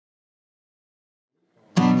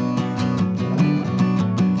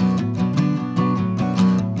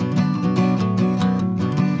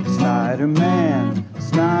Spider-Man,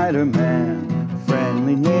 Snyder-Man,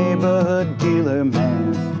 friendly neighborhood dealer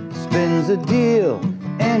man. Spins a deal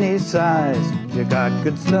any size, you got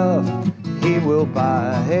good stuff, he will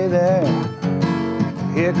buy. Hey there,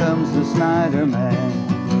 here comes the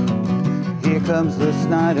Snyder-Man. Here comes the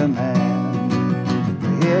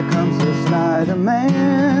Snyder-Man. Here comes the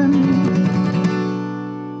Snyder-Man.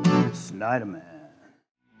 Snyder-Man.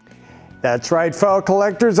 That's right, fellow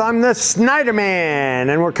collectors, I'm the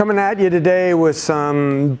Snyder-Man, and we're coming at you today with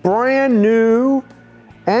some brand new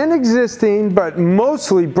and existing, but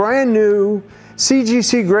mostly brand new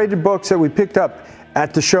CGC graded books that we picked up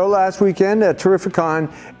at the show last weekend at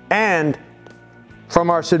Terrificon, and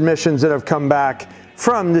from our submissions that have come back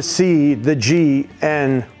from the C, the G,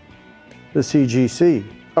 and the CGC.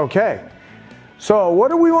 Okay, so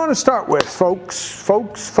what do we want to start with,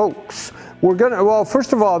 folks? We're gonna, well,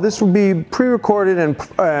 first of all, this will be pre-recorded and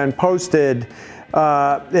posted.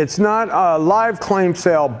 It's not a live claim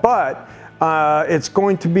sale, but it's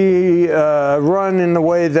going to be run in the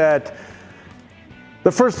way that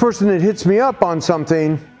the first person that hits me up on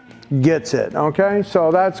something gets it, okay?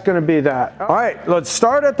 So that's gonna be that. All right, let's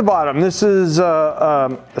start at the bottom. This is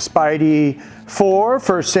a Spidey Thor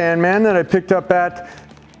for Sandman that I picked up at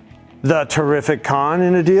the Terrificon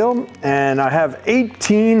in a deal, and I have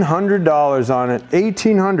 $1,800 on it.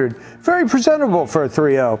 $1,800, very presentable for a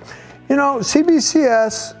 3.0. You know,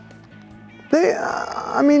 CBCS, they,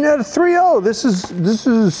 I mean, at a 3.0, this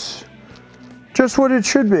is just what it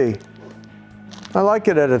should be. I like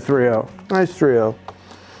it at a 3.0. Nice 3.0.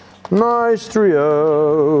 Nice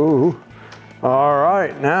 3.0. All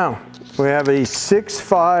right, now we have a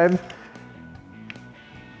 6.5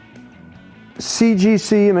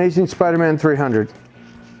 CGC Amazing Spider-Man 300.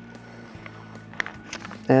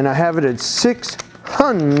 And I have it at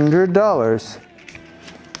 $600.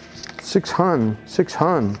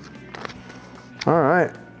 600. All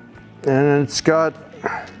right. And it's got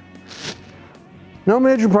no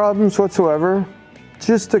major problems whatsoever.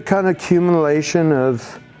 Just a kind of accumulation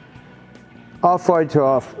of off-white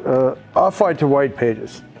to white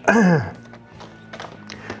pages. The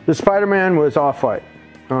Spider-Man was off-white.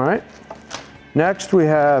 All right. Next, we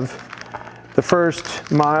have the first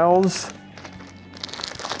Miles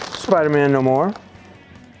Spider-Man No More.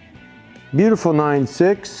 Beautiful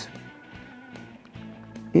 9.6.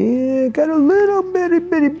 Yeah, got a little bitty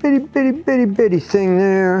thing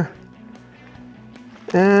there.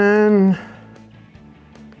 And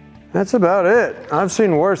that's about it. I've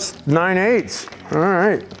seen worse 9.8s. All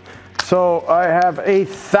right. So I have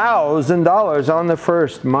 $1,000 on the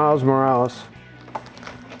first Miles Morales.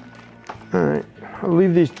 All right, I'll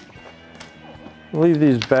leave these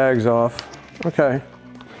bags off. Okay,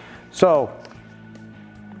 so,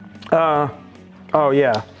 oh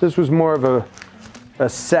yeah, this was more of a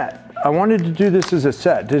set. I wanted to do this as a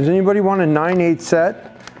set. Does anybody want a 9.8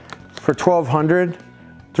 set for $1,200?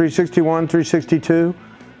 361, 362?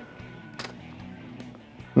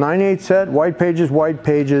 9.8 set, white pages.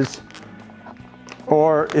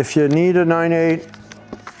 Or if you need a 9.8,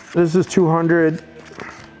 this is $200.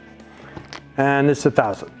 And it's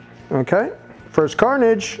 $1,000. Okay, first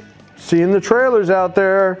Carnage. Seeing the trailers out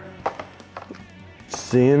there.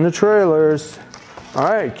 Seeing the trailers. All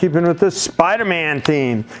right, keeping with this Spider-Man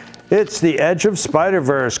theme. It's the Edge of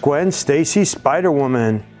Spider-Verse. Gwen Stacy,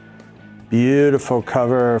 Spider-Woman. Beautiful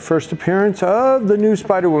cover. First appearance of the new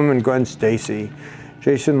Spider-Woman, Gwen Stacy.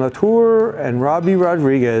 Jason Latour and Robbie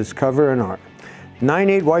Rodriguez, cover and art.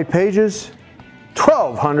 9.8 white pages,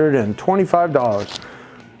 $1,225.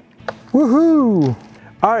 Woohoo!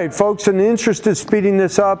 All right, folks, in the interest of speeding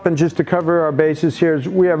this up and just to cover our bases here,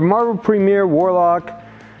 we have Marvel Premiere Warlock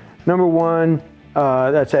 #1.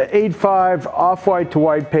 That's at 8.5, off-white to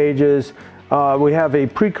white pages. We have a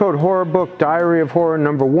pre-code horror book, Diary of Horror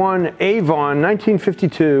 #1, Avon,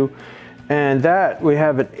 1952. And that we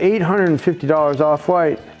have at $850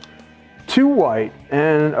 off-white to white.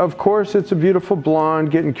 And of course, it's a beautiful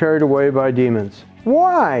blonde getting carried away by demons.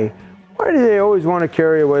 Why? Why do they always want to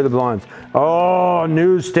carry away the blondes? Oh,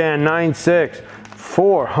 newsstand 9.6,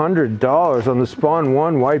 $400 on the Spawn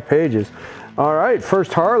 1 white pages. All right,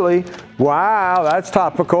 first Harley. Wow, that's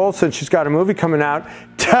topical since she's got a movie coming out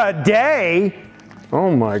today.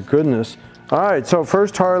 Oh my goodness. All right, so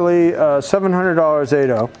first Harley, $700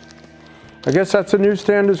 8.0. I guess that's a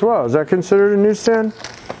newsstand as well. Is that considered a newsstand?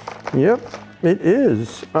 Yep, it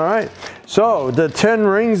is. All right. So the 10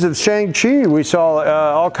 Rings of Shang-Chi, we saw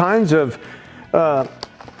all kinds of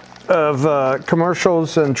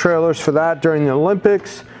commercials and trailers for that during the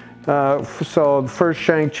Olympics. So the first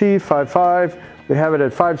Shang-Chi, 5.5. We have it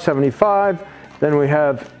at $575. Then we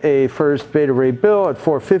have a first Beta Ray Bill at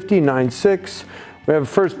 $4.50, $9.6. We have a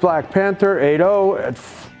first Black Panther 8.0 at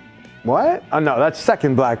what? Oh no, that's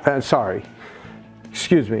second Black Panther. Sorry,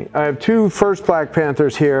 excuse me. I have two first Black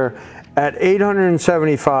Panthers here at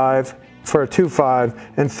 $875 for a 2.5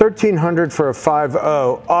 and $1,300 for a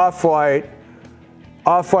 5.0.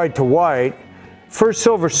 Off-white to white. First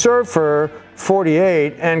Silver Surfer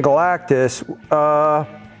 48 and Galactus.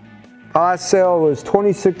 Last sale was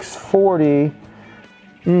 $26.40.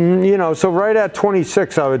 You know, so right at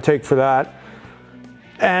 26 I would take for that.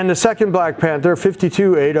 And the second Black Panther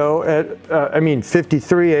 52.80 at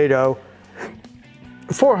 53.80,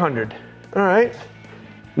 $400. All right.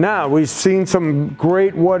 Now we've seen some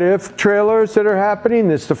great What If trailers that are happening.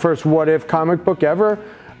 This is the first What If comic book ever.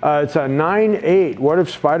 It's a 9.8. What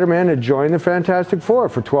if Spider-Man had joined the Fantastic Four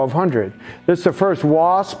for $1,200? This is the first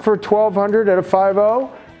Wasp for $1,200 at a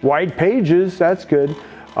 5.0. White pages, that's good.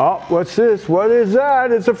 Oh, what's this? What is that?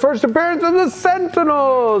 It's the first appearance of the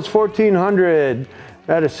Sentinels, $1,400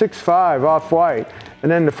 at a 6.5 off-white. And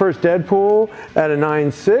then the first Deadpool at a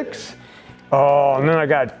 9.6. Oh, and then I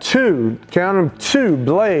got two, count them, two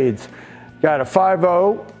Blades. Got a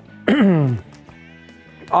 5.0,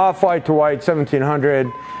 off-white to white,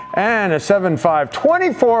 $1,700, and a 7.5,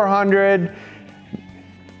 $2,400.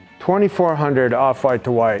 $2,400 off-white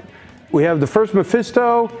to white. We have the first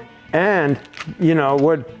Mephisto, and you know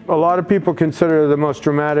what a lot of people consider the most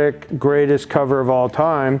dramatic, greatest cover of all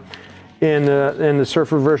time in the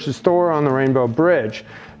Surfer versus Thor on the Rainbow Bridge.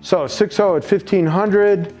 So 6.0 at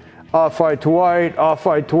 $1,500, off-white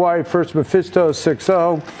to white, first Mephisto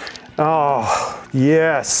 6.0. Oh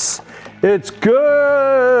yes, it's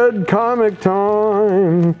good comic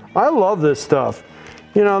time. I love this stuff.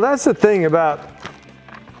 You know, that's the thing about,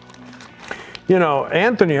 you know,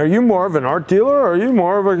 Anthony, are you more of an art dealer or are you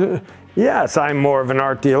more of a... Yes, I'm more of an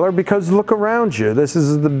art dealer because look around you. This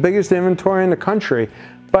is the biggest inventory in the country.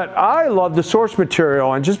 But I love the source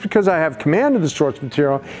material, and just because I have command of the source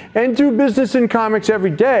material and do business in comics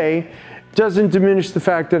every day doesn't diminish the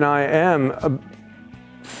fact that I am,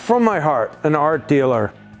 from my heart, an art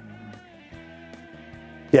dealer.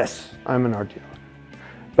 Yes, I'm an art dealer.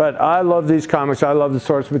 But I love these comics, I love the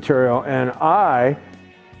source material, and I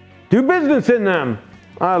do business in them.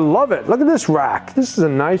 I love it. Look at this rack. This is a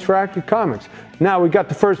nice rack of comics. Now we got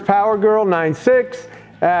the first Power Girl 9.6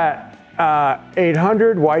 at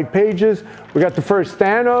 800 white pages. We got the first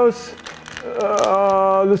Thanos.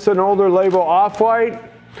 This is an older label, off-white.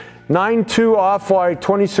 9.2 off-white,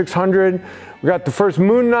 2,600. We got the first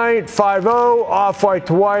Moon Knight 5.0 off-white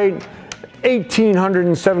to white,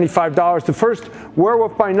 $1,875. The first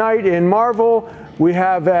Werewolf by Night in Marvel we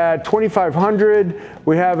have at 2,500.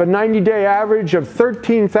 We have a 90-day average of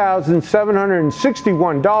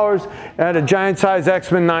 $13,761 at a giant size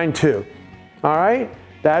X-Men 9.2. All right,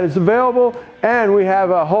 that is available. And we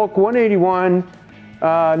have a Hulk 181,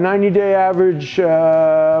 90-day average,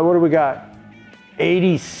 what do we got?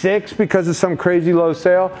 86 because of some crazy low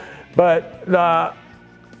sale. But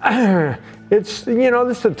it's, you know,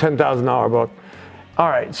 this is a $10,000 book. All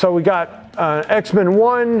right, so we got X-Men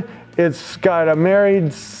 1. It's got a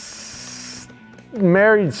married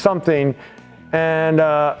something, and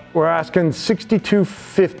we're asking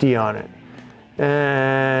 $62.50 on it.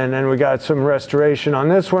 And then we got some restoration on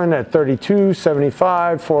this one at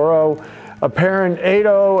 $32.75, 4.0. A Parent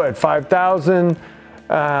 8.0 at $5,000.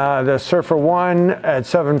 The Surfer 1 at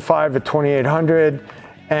 $7.5 at $2,800.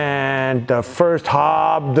 And the first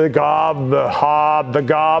Hobgoblin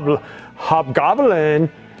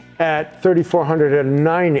at $3,400 at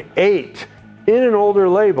 9.8 in an older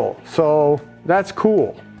label. So that's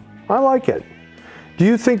cool. I like it. Do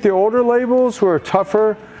you think the older labels were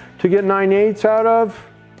tougher to get 9.8s out of?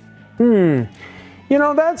 You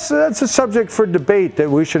know, that's a subject for debate that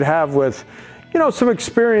we should have with, you know, some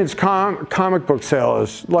experienced comic book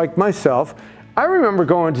sellers like myself. I remember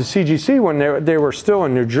going to CGC when they were still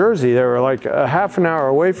in New Jersey. They were like a half an hour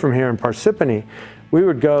away from here in Parsippany. We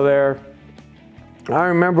would go there. I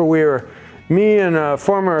remember me and a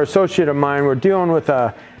former associate of mine were dealing with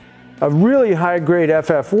a really high-grade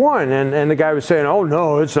FF1, and the guy was saying, oh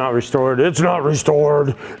no, it's not restored, it's not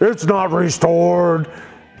restored, it's not restored.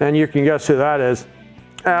 And you can guess who that is.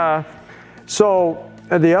 So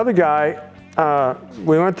the other guy,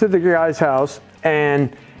 we went to the guy's house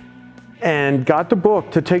and got the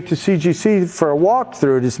book to take to CGC for a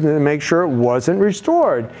walkthrough to make sure it wasn't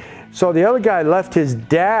restored. So the other guy left his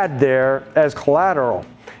dad there as collateral.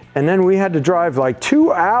 And then we had to drive like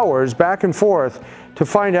 2 hours back and forth to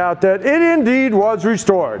find out that it indeed was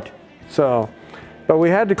restored. So, but we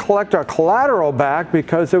had to collect our collateral back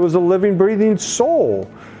because it was a living, breathing soul.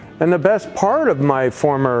 and the best part of my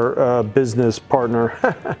former business partner.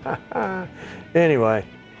 Anyway,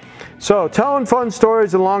 so telling fun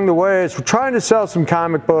stories along the way as we're trying to sell some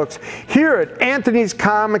comic books here at Anthony's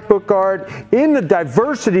Comic Book Art in the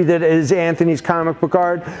diversity that is Anthony's Comic Book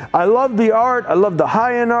Art. I love the art. I love the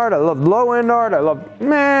high-end art. I love low-end art. I love,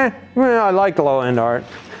 I like low-end art.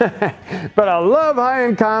 But I love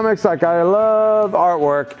high-end comics like I love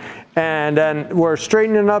artwork. And then we're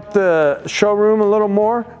straightening up the showroom a little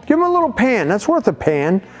more. Give them a little pan. That's worth a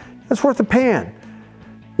pan. That's worth a pan.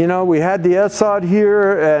 You know, we had the SOD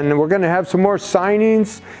here, and we're going to have some more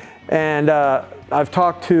signings. And I've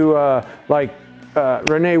talked to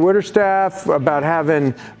Renee Witterstaff about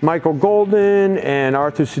having Michael Golden and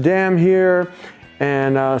Arthur Sudam here,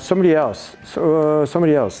 and somebody else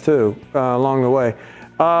too along the way.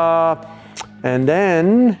 And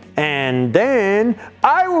then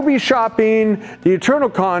I will be shopping the Eternal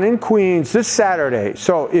Con in Queens this Saturday.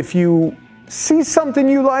 So if you see something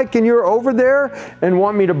you like and you're over there and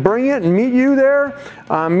want me to bring it and meet you there,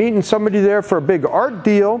 I'm meeting somebody there for a big art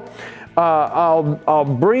deal, I'll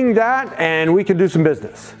bring that and we can do some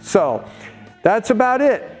business. So that's about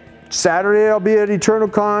it. Saturday I'll be at Eternal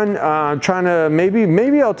Con. I'm trying to,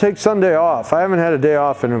 maybe I'll take Sunday off. I haven't had a day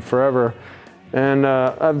off in forever, and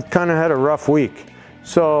I've kind of had a rough week.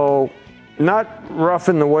 So not rough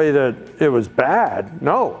in the way that it was bad.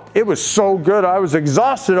 No, it was so good. I was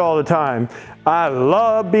exhausted all the time. I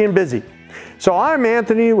love being busy. So I'm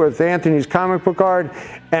Anthony with Anthony's Comic Book Art,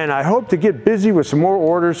 and I hope to get busy with some more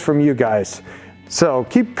orders from you guys. So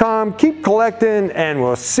keep calm, keep collecting, and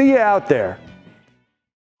we'll see you out there.